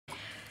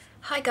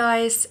Hi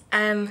guys,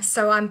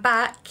 so I'm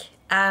back.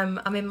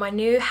 I'm in my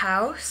new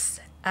house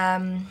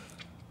and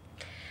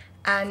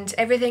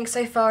everything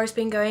so far has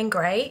been going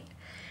great.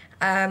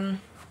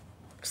 Sorry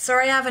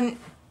I haven't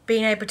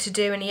been able to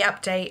do any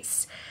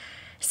updates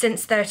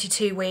since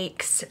 32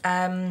 weeks,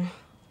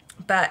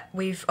 but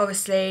we've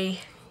obviously,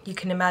 you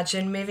can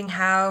imagine, moving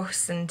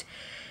house and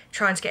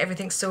trying to get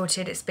everything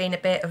sorted. It's been a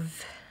bit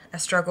of a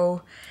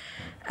struggle.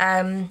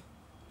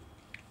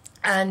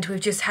 And we've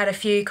just had a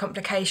few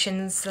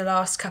complications the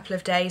last couple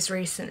of days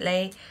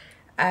recently,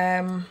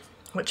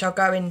 which I'll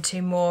go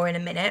into more in a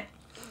minute.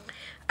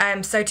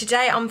 So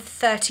today I'm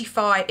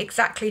 35,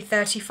 exactly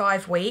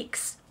 35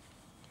 weeks,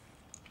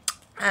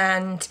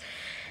 and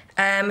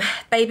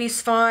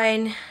baby's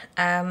fine,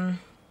 and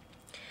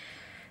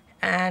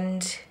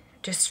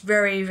just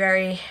very,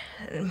 very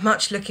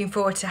much looking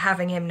forward to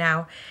having him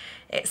now.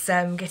 It's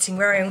getting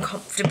very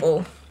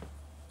uncomfortable.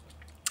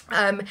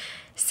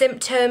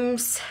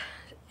 Symptoms.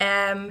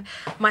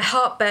 My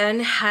heartburn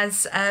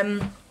has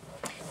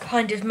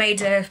kind of made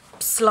a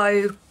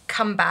slow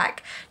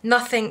comeback.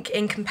 Nothing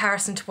in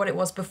comparison to what it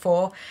was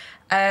before.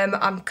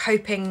 I'm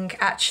coping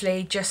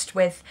actually just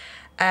with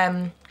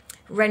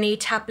Rennie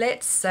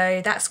tablets,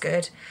 so that's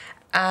good.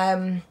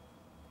 I've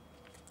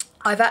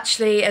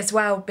actually as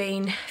well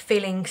been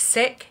feeling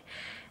sick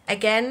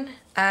again.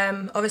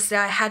 Obviously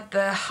I had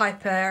the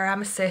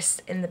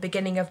hyperemesis in the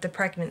beginning of the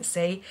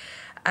pregnancy,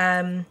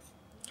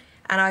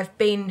 and I've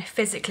been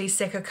physically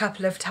sick a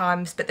couple of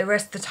times, but the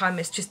rest of the time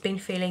it's just been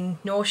feeling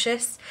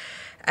nauseous,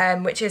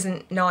 which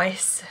isn't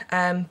nice.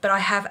 But I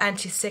have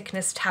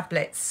anti-sickness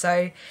tablets,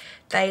 so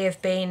they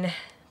have been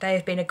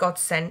a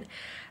godsend.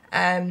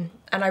 And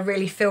I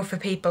really feel for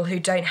people who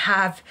don't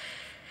have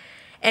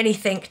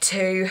anything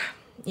to,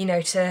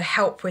 to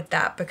help with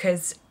that,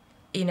 because,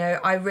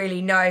 I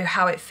really know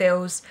how it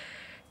feels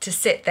to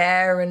sit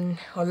there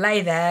or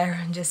lay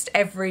there, and just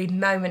every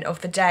moment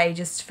of the day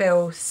just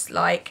feels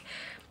like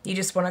you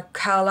just want to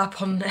curl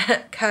up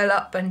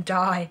and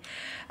die.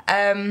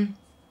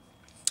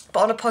 But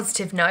on a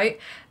positive note,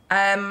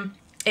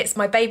 it's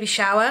my baby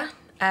shower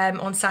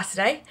on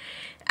Saturday,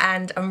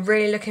 and I'm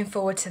really looking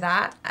forward to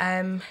that.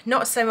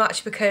 Not so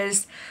much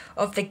because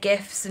of the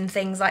gifts and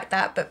things like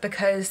that, but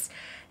because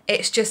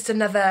it's just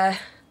another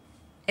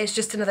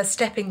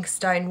stepping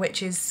stone,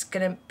 which is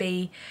going to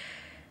be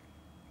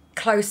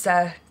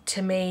closer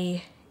to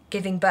me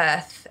giving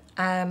birth,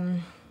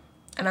 and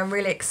I'm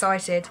really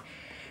excited.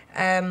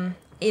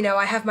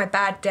 I have my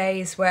bad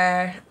days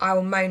where I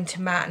will moan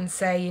to Matt and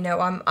say,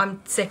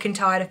 I'm sick and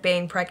tired of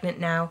being pregnant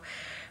now,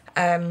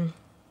 and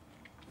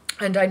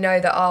I know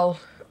that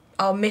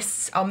I'll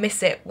miss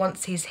it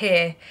once he's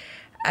here.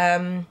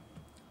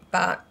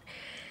 But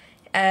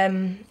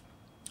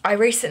I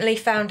recently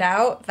found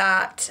out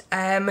that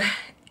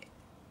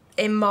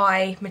in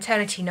my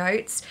maternity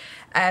notes,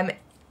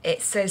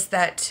 it says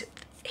that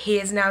he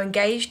is now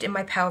engaged in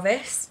my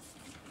pelvis.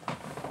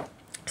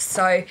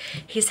 So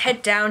he's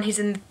head down, he's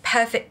in the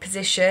perfect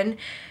position.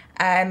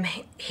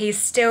 He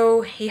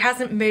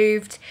hasn't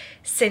moved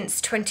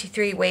since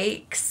 23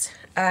 weeks,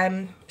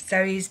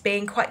 so he's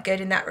being quite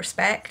good in that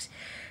respect.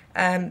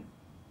 I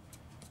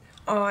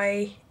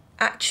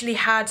actually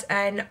had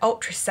an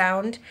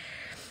ultrasound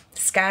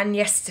scan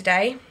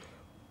yesterday,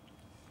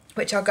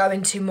 which I'll go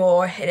into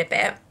more in a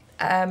bit.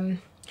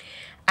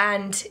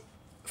 And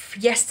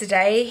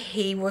yesterday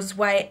he's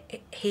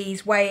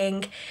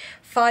weighing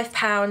 5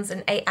 pounds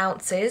and 8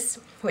 ounces,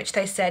 which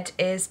they said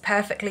is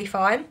perfectly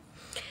fine.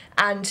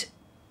 And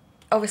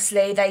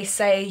obviously they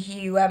say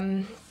you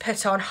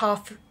put on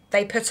half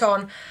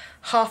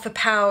a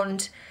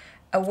pound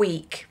a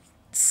week.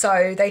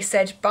 So they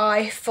said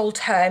by full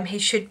term he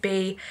should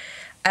be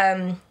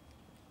 8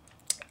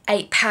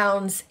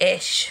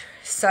 pounds-ish.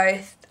 So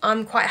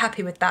I'm quite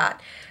happy with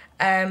that.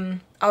 I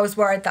was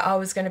worried that I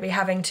was going to be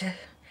having to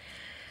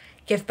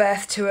give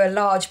birth to a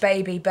large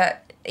baby,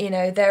 but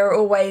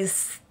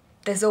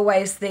there's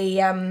always the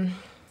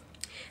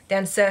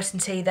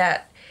uncertainty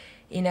that,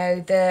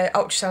 the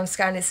ultrasound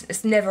scan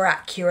is never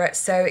accurate,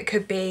 so it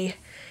could be,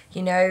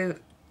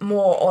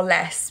 more or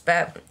less,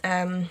 but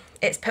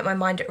it's put my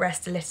mind at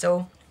rest a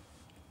little.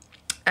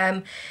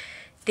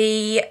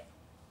 The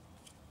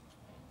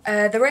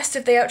rest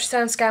of the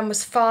ultrasound scan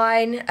was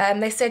fine.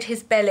 They said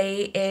his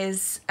belly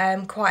is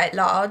quite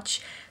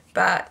large,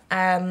 but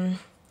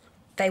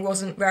they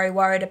wasn't very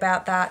worried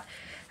about that.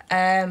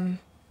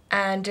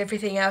 And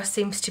everything else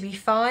seems to be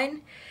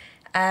fine.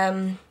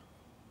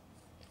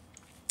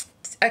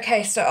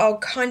 Okay, so I'll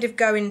kind of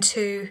go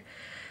into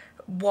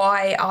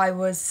why I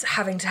was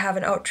having to have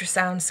an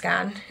ultrasound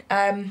scan.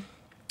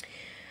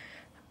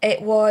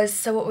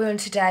 So what we're on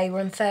today,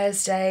 we're on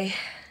Thursday.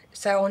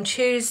 So on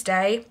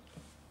Tuesday,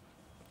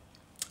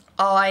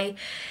 I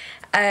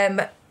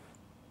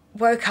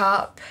woke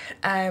up.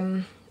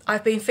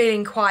 I've been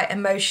feeling quite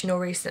emotional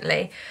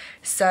recently,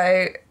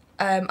 so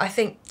I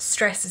think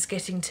stress is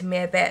getting to me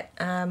a bit,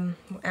 and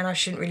I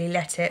shouldn't really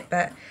let it,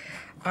 but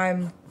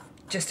I'm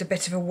just a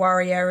bit of a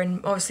worrier,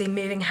 and obviously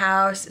moving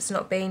house, it's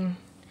not been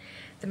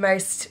the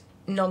most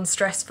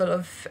non-stressful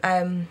of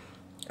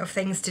of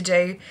things to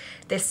do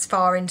this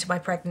far into my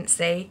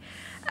pregnancy.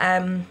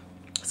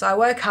 So I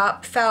woke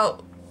up,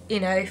 felt, you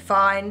know,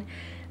 fine,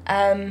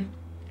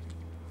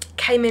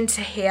 came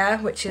into here,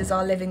 which is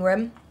our living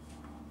room,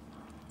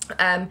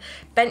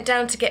 bent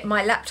down to get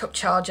my laptop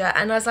charger,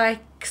 and as I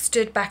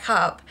stood back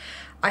up,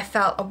 I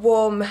felt a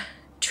warm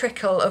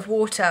trickle of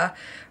water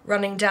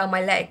running down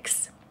my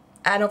legs.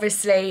 And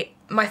obviously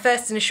my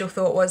first initial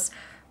thought was,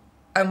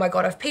 oh my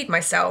god, I've peed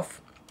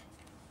myself,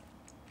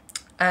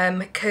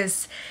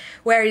 because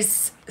where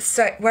he's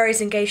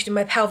engaged in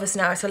my pelvis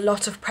now, it's a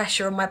lot of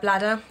pressure on my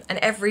bladder, and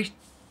every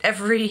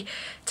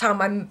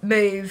time I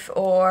move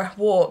or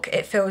walk,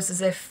 it feels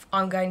as if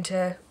I'm going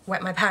to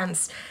wet my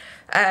pants,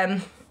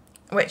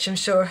 which I'm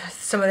sure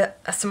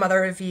some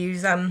other of you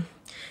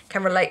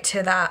can relate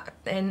to that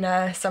in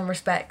some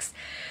respects.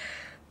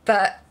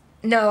 But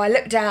no, I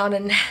looked down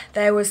and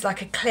there was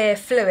like a clear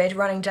fluid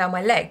running down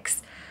my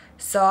legs.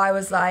 So I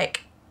was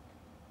like,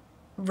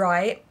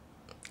 right.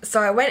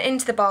 So I went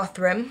into the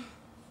bathroom,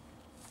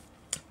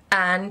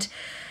 and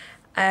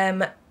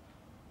it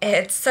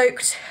had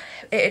soaked,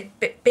 it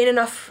had been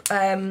enough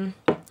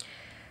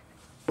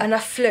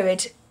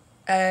fluid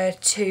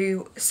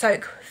to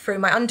soak through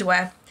my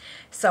underwear.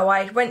 So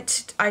I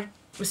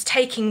was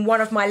taking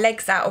one of my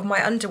legs out of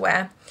my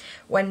underwear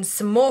when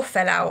some more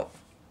fell out,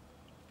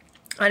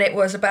 and it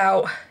was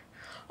about,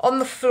 on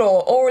the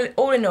floor,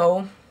 all in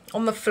all,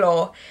 on the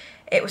floor,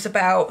 it was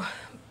about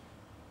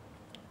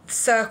the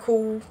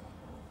circle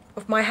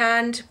of my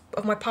hand,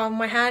 of my palm of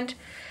my hand.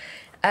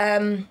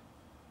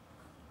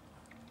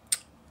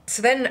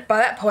 So then by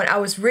that point I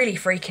was really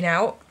freaking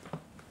out,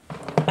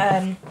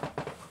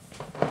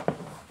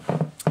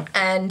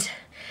 and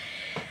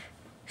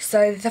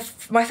so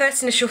my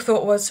first initial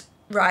thought was,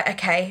 right,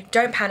 okay,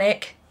 don't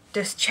panic,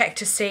 just check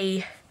to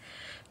see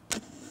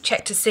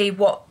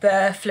what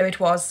the fluid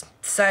was.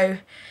 So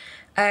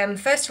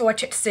first of all I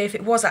checked to see if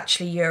it was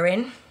actually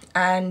urine,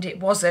 and it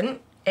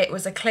wasn't. It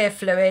was a clear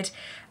fluid,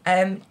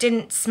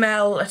 didn't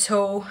smell at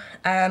all,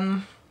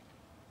 and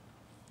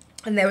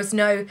there was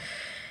no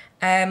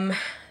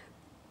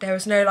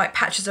like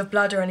patches of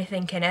blood or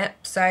anything in it,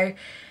 so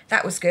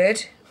that was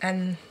good,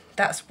 and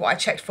that's what I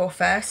checked for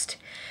first.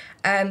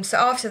 So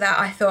after that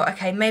I thought,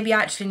 okay, maybe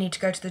I actually need to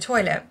go to the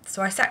toilet.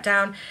 So I sat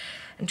down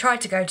and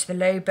tried to go to the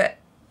loo, but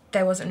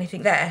there wasn't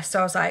anything there. So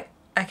I was like,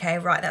 okay,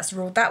 right, that's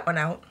ruled that one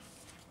out.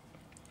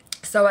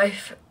 So I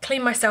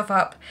cleaned myself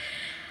up,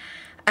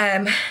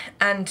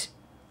 and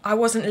I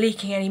wasn't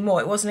leaking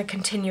anymore. It wasn't a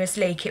continuous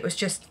leak, it was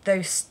just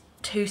those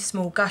 2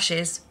 small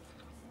gushes.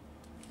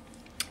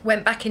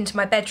 Went back into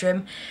my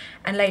bedroom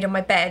and laid on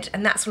my bed,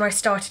 and that's when I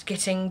started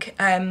getting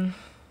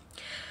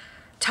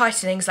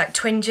tightenings, like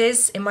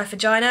twinges in my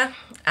vagina,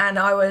 and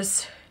I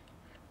was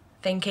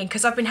thinking,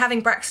 because I've been having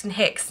Braxton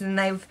Hicks and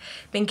they've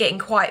been getting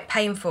quite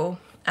painful,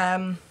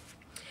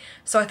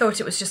 so I thought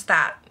it was just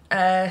that.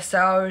 So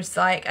I was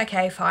like,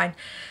 okay, fine.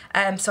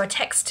 So I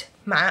texted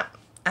Matt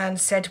and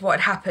said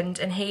what had happened,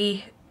 and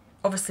he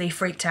obviously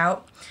freaked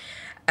out,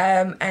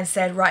 and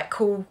said, right,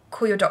 call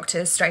your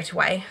doctors straight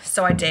away.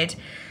 So I did.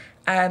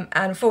 And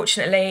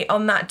unfortunately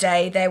on that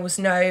day there was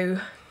no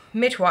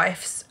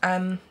midwives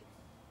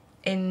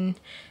in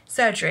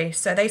surgery,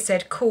 so they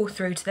said call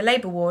through to the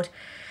labour ward.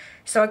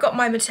 So I got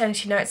my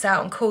maternity notes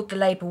out and called the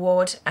labour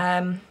ward,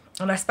 and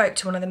I spoke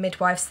to one of the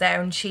midwives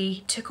there, and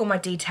she took all my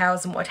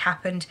details and what had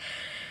happened,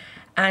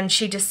 and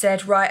she just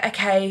said, right,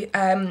 okay,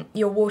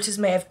 your waters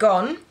may have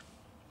gone,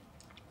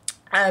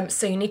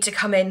 so you need to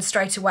come in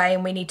straight away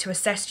and we need to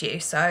assess you.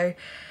 So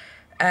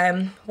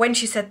when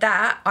she said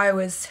that, I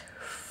was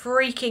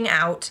freaking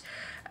out.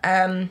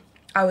 I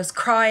was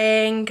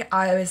crying.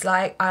 I was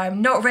like,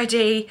 I'm not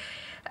ready.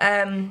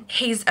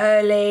 He's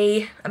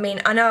early. I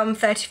mean, I know I'm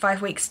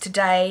 35 weeks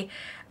today,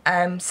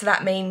 so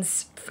that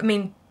means, I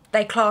mean,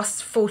 they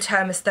class full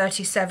term as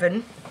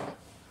 37.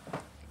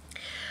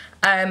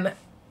 But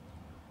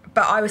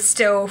I was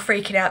still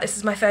freaking out. This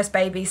is my first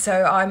baby,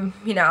 so I'm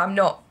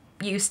not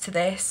used to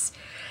this.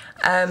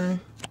 Yeah,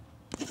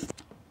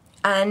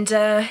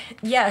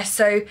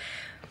 so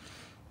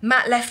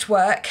Matt left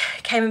work,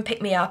 came and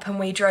picked me up, and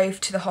we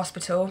drove to the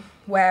hospital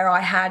where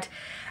I had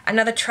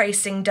another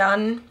tracing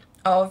done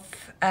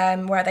of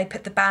where they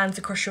put the bands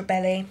across your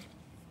belly,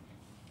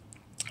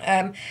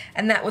 and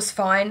that was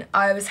fine.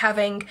 I was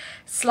having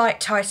slight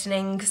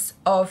tightenings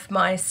of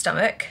my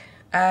stomach,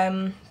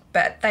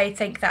 but they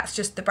think that's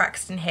just the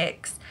Braxton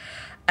Hicks.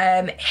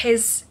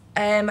 His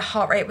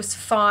heart rate was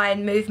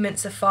fine,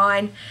 movements are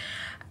fine,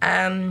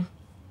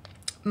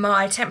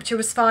 my temperature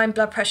was fine,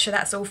 blood pressure,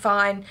 that's all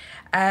fine,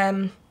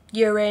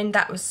 urine,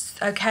 that was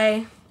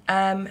okay.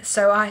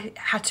 So I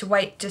had to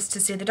wait just to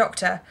see the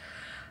doctor.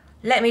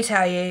 Let me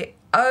tell you,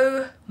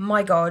 oh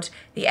my god,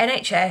 the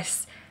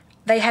NHS,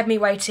 they had me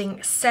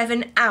waiting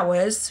 7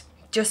 hours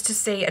just to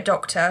see a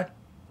doctor.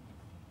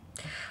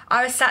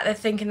 I was sat there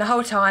thinking the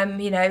whole time,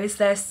 is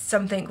there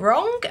something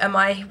wrong? Am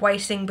I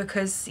waiting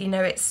because,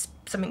 it's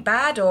something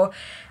bad, or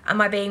am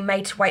I being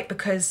made to wait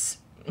because,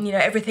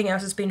 everything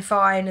else has been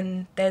fine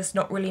and there's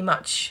not really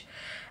much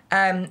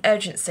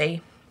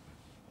urgency?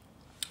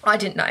 I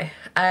didn't know.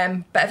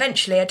 But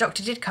eventually a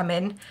doctor did come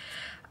in,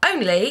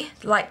 only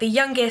like the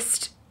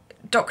youngest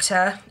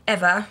doctor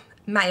ever,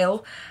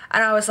 male,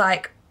 and I was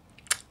like,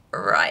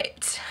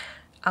 right,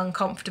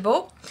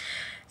 uncomfortable.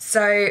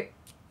 So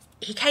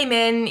he came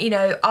in, you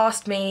know,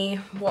 asked me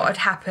what had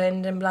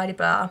happened and blah, blah,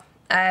 blah.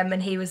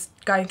 And he was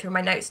going through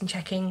my notes and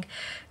checking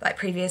like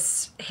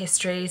previous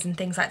histories and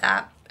things like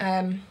that.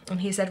 And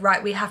he said,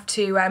 right, we have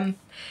to, I'm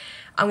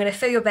going to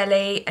feel your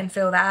belly and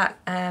feel that.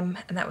 And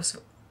that was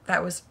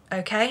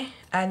okay.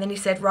 And then he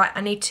said, right,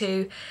 I need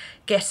to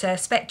get a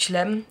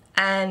speculum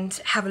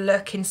and have a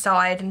look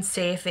inside and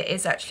see if it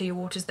is actually your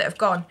waters that have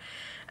gone.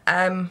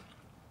 And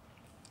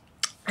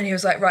he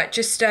was like, right,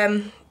 just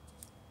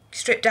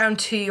strip down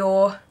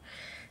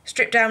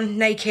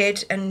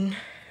naked and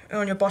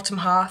on your bottom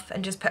half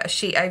and just put a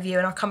sheet over you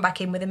and I'll come back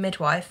in with a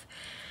midwife.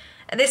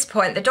 At this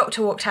point, the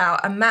doctor walked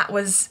out and Matt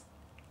was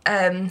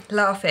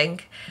laughing,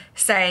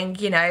 saying,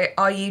 you know,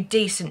 are you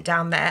decent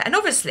down there? And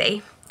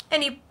obviously,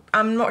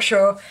 I'm not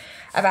sure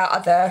about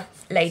other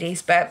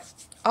ladies, but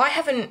I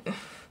haven't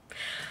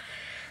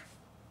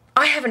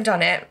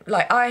done it.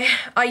 Like,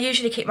 I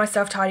usually keep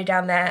myself tidy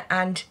down there,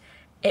 and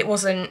it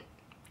wasn't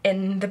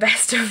in the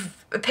best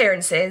of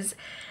appearances.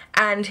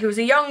 And he was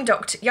a young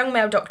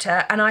male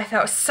doctor, and I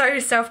felt so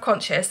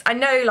self-conscious. I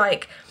know,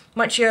 like,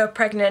 once you're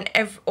pregnant,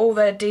 all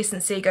the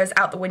decency goes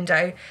out the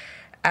window.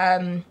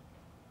 And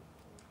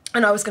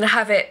I was going to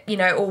have it, you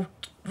know, all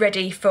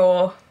ready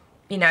for,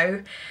 you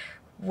know,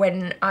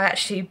 when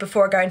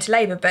before I go into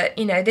labour. But,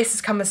 you know, this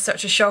has come as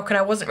such a shock and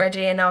I wasn't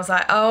ready, and I was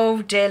like,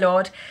 oh, dear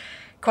Lord,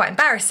 quite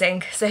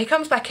embarrassing. So he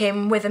comes back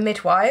in with a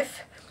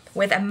midwife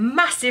with a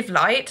massive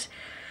light.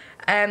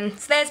 So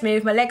there's me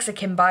with my legs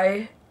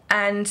akimbo,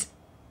 and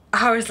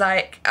I was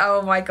like,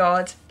 oh my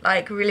God,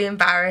 like really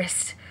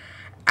embarrassed,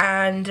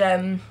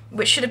 and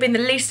which should have been the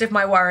least of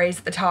my worries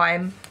at the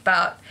time,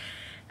 but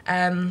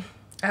oh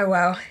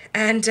well.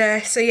 And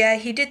so yeah,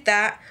 he did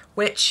that,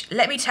 which,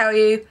 let me tell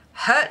you,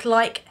 hurt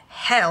like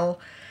hell.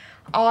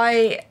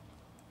 I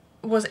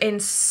was in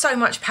so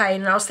much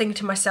pain, and I was thinking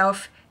to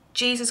myself,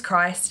 Jesus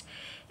Christ,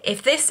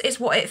 if this is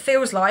what it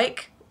feels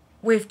like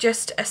with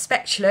just a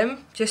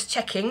speculum, just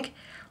checking,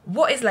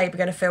 what is labour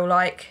going to feel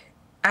like?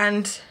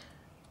 And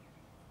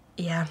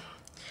yeah,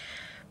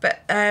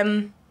 but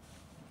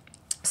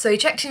so he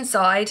checked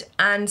inside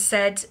and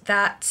said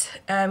that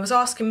was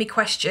asking me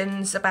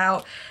questions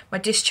about my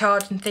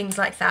discharge and things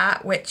like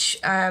that, which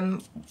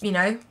you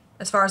know,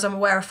 as far as I'm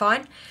aware, are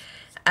fine.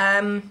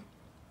 And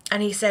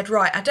he said,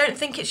 right, I don't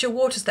think it's your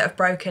waters that have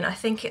broken. I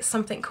think it's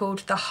something called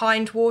the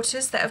hind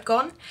waters that have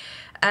gone.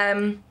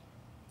 And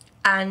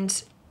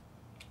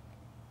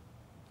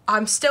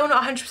I'm still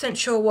not 100%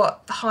 sure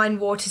what the hind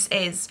waters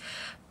is,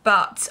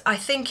 but I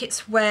think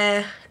it's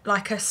where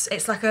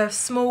it's like a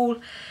small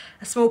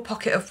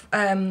pocket of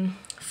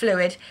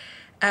fluid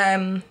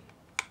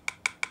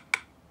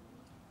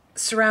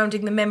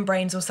surrounding the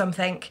membranes or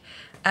something.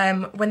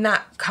 When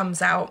that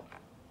comes out,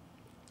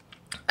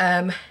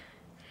 and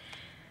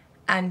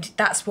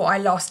that's what I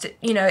lost.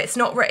 You know, it's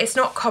not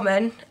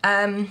common.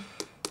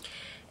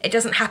 It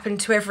doesn't happen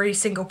to every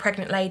single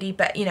pregnant lady,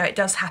 but you know, it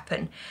does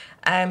happen.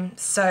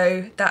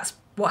 So that's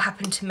what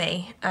happened to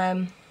me.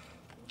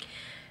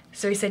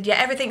 So he said, yeah,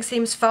 everything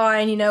seems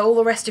fine, you know, all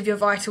the rest of your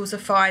vitals are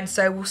fine,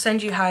 so we'll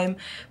send you home.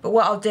 But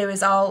what I'll do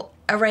is I'll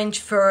arrange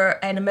for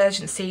an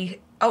emergency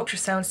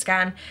ultrasound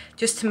scan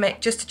just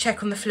to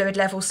check on the fluid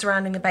levels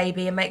surrounding the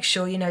baby and make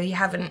sure, you know, you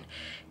haven't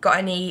got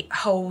any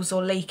holes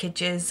or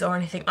leakages or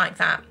anything like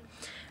that.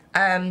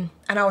 And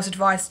I was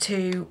advised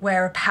to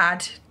wear a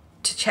pad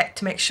to check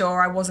to make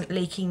sure I wasn't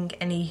leaking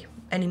any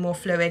more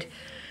fluid.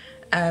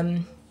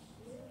 So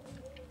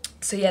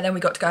yeah, then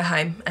we got to go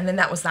home, and then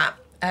that was that.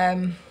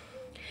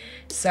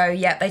 So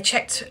yeah, they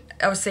checked,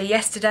 obviously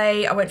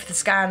yesterday I went for the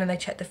scan and they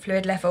checked the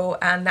fluid level,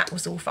 and that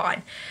was all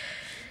fine.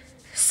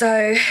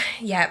 So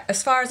yeah,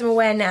 as far as I'm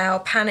aware now,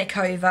 panic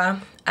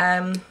over.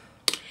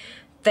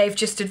 They've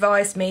just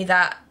advised me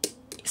that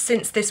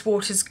since this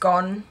water's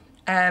gone,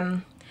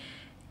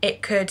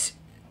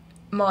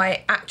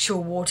 my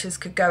actual waters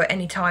could go at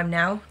any time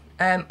now.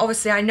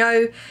 Obviously I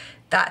know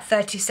that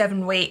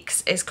 37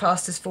 weeks is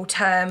classed as full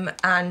term,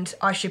 and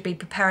I should be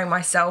preparing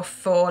myself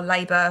for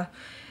labour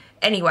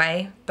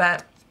anyway,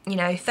 but you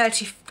know,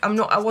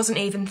 I wasn't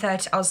even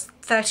 30, I was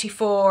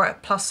 34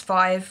 plus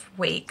 5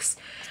 weeks.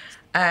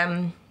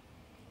 I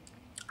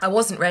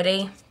wasn't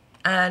ready,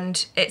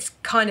 and it's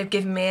kind of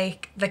given me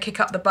the kick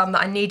up the bum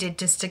that I needed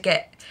just to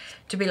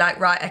be like,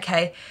 right,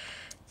 okay,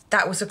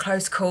 that was a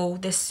close call.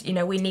 This, you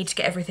know, we need to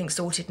get everything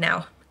sorted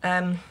now.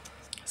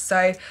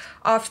 So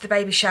after the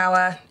baby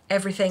shower,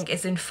 everything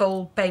is in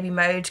full baby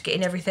mode,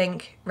 getting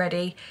everything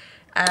ready.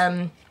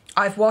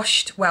 I've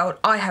washed, well,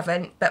 I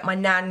haven't, but my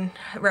nan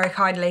very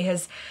kindly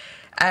has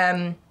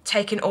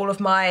taken all of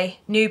my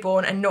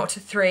newborn and 0 to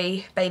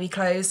 3 baby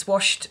clothes,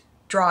 washed,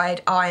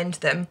 dried, ironed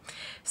them.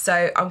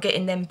 So I'm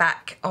getting them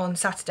back on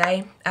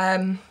Saturday.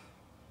 And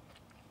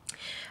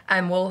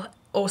we'll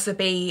also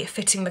be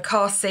fitting the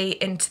car seat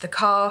into the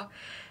car,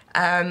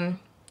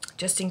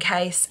 just in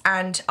case,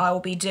 and I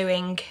will be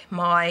doing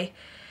my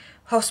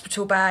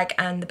hospital bag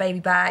and the baby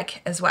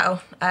bag as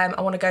well.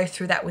 I want to go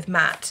through that with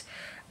Matt,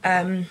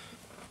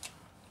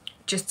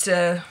 just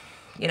to,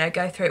 you know,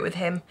 go through it with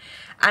him.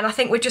 And I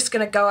think we're just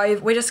going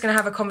to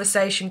have a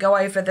conversation, go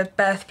over the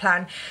birth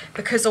plan,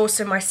 because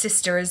also my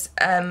sister is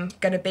going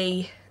to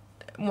be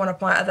one of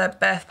my other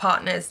birth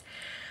partners.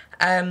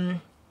 I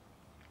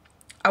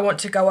want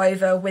to go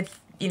over with,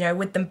 you know,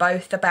 with them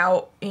both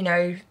about, you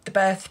know, the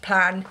birth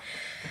plan,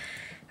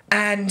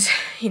 and,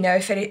 you know,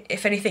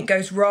 if anything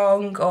goes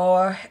wrong,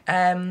 or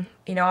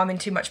you know, I'm in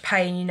too much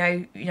pain, you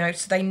know,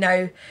 so they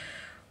know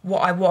what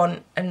I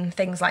want and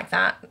things like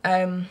that.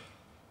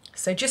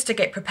 So just to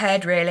get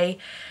prepared, really.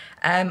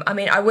 I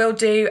mean, I will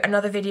do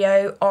another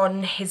video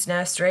on his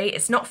nursery.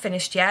 It's not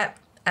finished yet,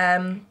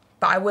 but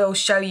I will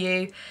show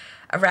you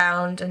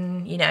around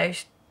and, you know,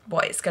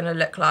 what it's going to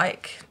look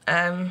like,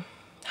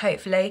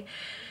 hopefully.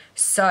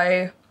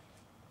 So,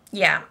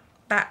 yeah,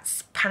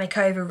 that's panic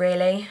over,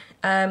 really.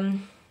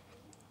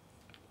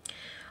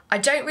 I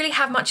don't really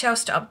have much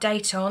else to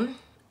update on.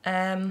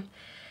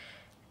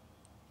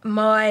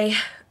 My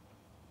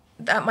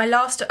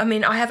last, I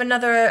mean, I have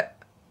another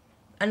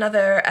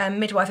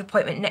midwife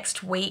appointment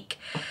next week,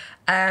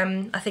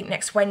 I think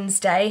next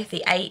Wednesday,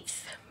 the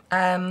 8th,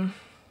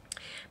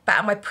 but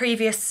at my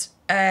previous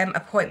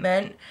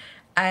appointment,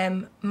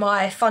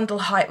 my fundal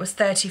height was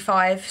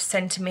 35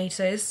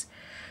 centimetres,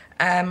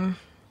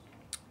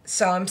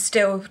 so I'm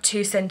still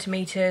 2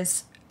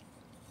 centimetres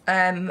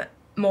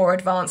more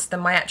advanced than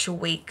my actual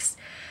weeks,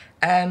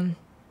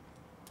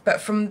 but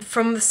from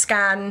the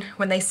scan,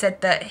 when they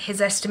said that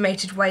his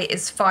estimated weight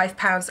is 5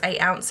 pounds 8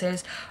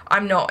 ounces,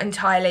 I'm not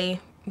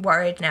entirely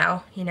worried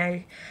now. You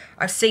know,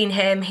 I've seen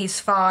him, he's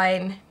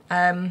fine.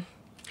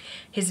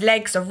 His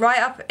legs are right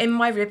up in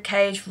my rib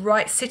cage,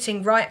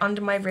 sitting right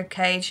under my rib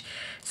cage,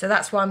 so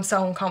that's why I'm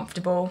so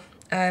uncomfortable.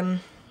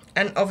 And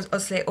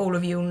obviously all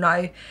of you will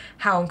know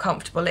how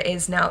uncomfortable it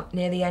is now,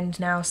 near the end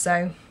now,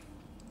 so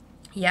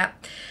yeah.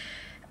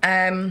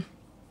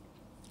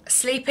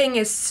 Sleeping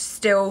is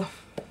still,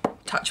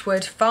 touch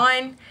wood,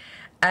 fine.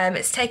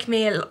 It's taken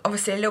me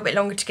obviously a little bit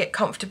longer to get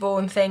comfortable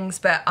and things,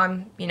 but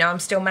I'm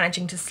still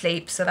managing to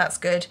sleep, so that's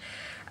good.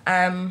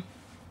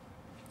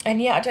 And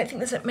yeah, I don't think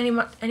there's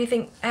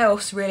anything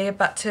else really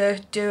but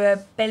to do a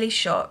belly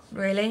shot,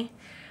 really.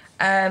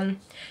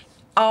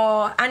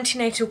 Our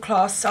antenatal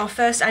class, our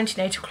first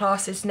antenatal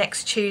class, is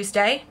next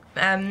Tuesday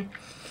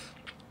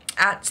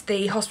at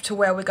the hospital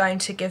where we're going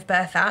to give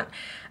birth at,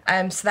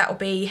 so that will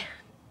be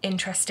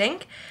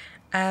interesting.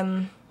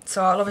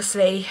 So I'll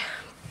obviously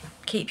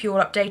keep you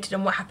all updated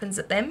on what happens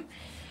at them.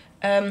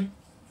 I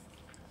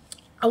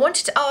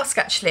wanted to ask,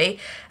 actually,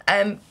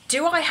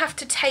 do I have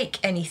to take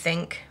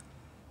anything?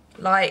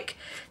 Like,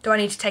 do I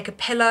need to take a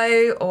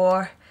pillow,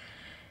 or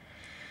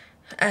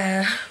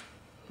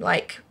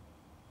like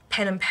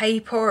pen and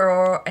paper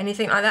or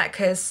anything like that?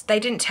 Because they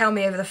didn't tell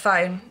me over the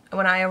phone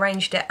when I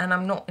arranged it, and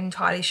I'm not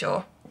entirely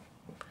sure,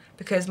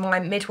 because my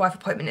midwife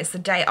appointment is the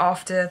day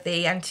after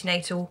the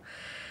antenatal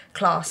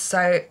class,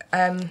 so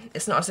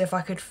it's not as if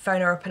I could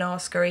phone her up and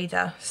ask her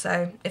either.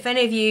 So if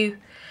any of you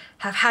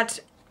have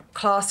had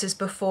classes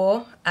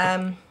before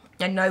and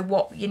know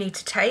what you need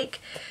to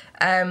take,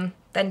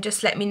 then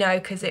just let me know,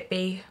 because it'd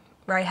be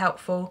very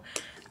helpful.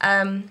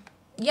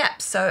 Yeah,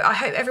 so I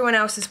hope everyone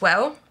else is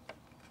well,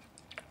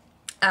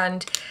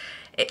 and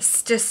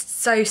it's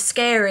just so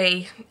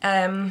scary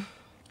that,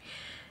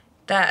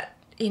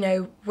 you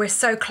know, we're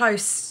so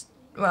close.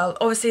 Well,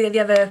 obviously the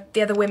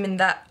other women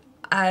that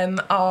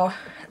are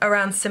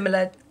around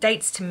similar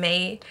dates to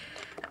me,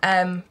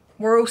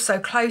 we're all so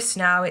close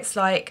now. It's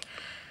like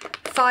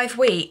 5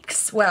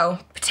 weeks,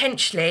 well,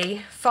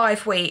 potentially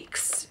 5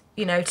 weeks,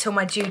 you know, till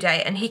my due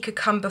date, and he could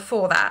come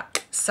before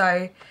that.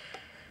 So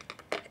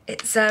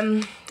it's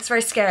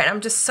very scary, and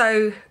I'm just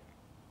so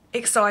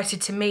excited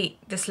to meet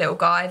this little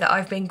guy that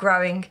I've been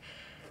growing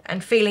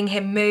and feeling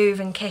him move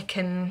and kick,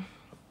 and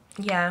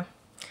yeah.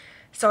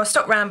 So I'll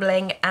stop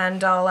rambling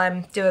and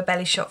I'll do a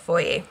belly shot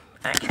for you.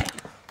 Okay.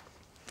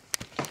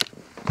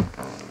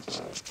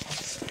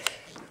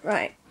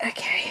 Right,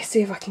 okay,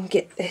 see if I can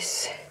get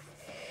this.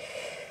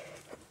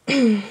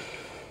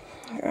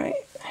 Right.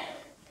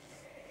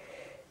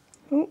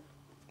 Oh,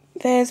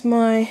 there's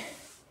my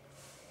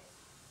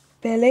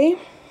belly.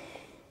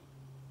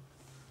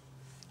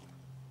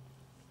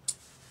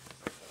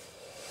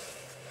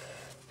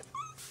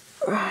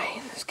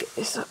 Right, let's get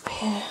this up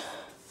here.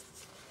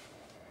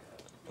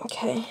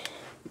 Okay.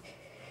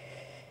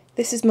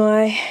 This is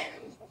my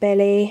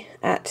belly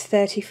at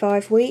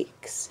 35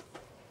 weeks.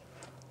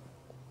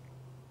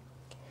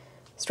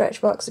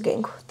 Stretch marks are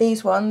getting,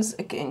 these ones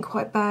are getting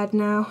quite bad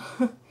now.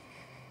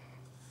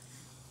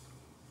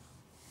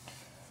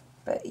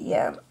 But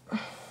yeah,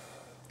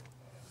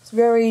 it's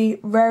very,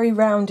 very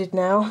rounded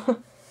now.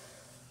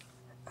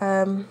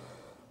 And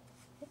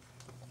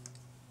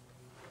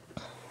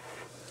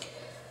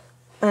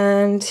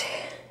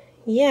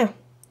yeah,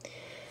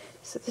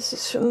 so this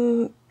is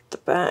from the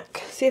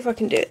back. See if I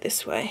can do it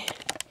this way.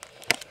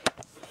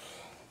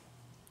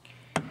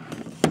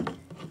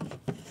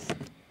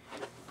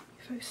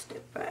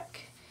 step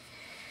back.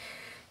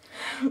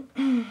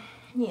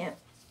 Yeah,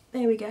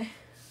 there we go.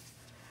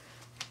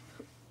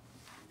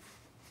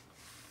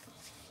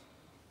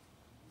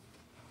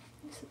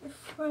 This at the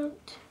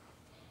front.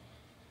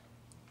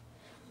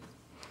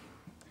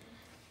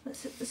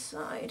 That's at the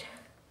side.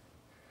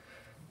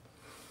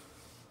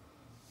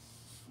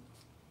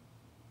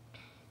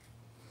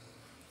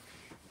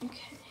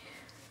 Okay.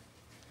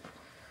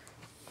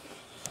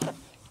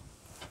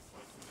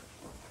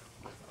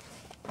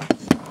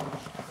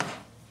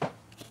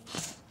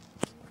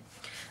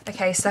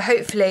 Okay, so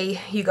hopefully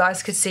you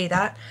guys could see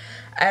that.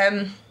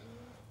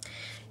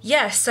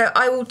 Yeah, so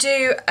I will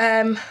do,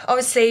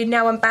 obviously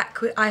now I'm back,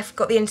 I've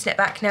got the internet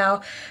back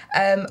now,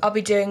 I'll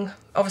be doing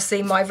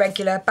obviously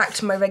back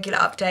to my regular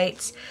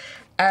updates.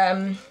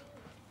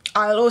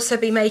 I'll also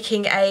be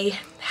making a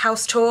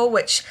house tour,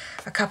 which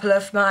a couple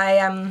of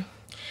my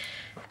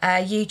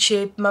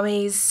YouTube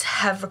mummies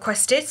have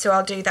requested, so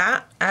I'll do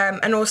that.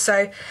 And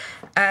also,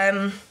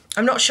 I'm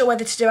not sure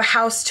whether to do a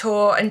house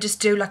tour and just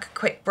do like a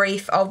quick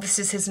brief, oh this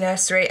is his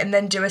nursery, and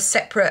then do a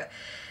separate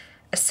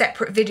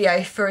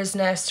video for his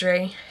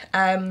nursery.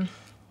 I'm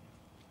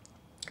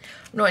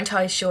not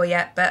entirely sure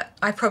yet, but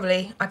I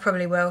probably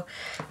will.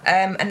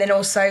 And then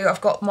also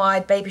I've got my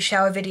baby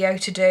shower video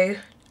to do.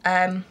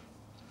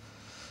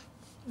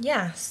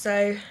 Yeah,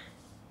 so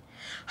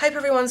hope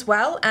everyone's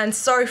well, and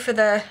sorry for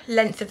the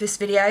length of this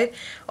video.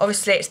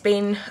 Obviously it's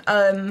been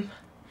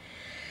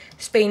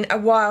a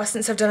while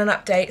since I've done an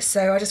update,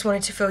 so I just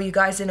wanted to fill you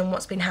guys in on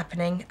what's been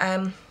happening.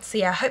 So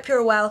yeah, hope you're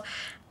all well,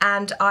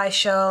 and I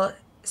shall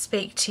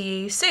speak to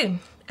you soon.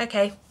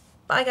 Okay,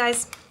 bye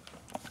guys.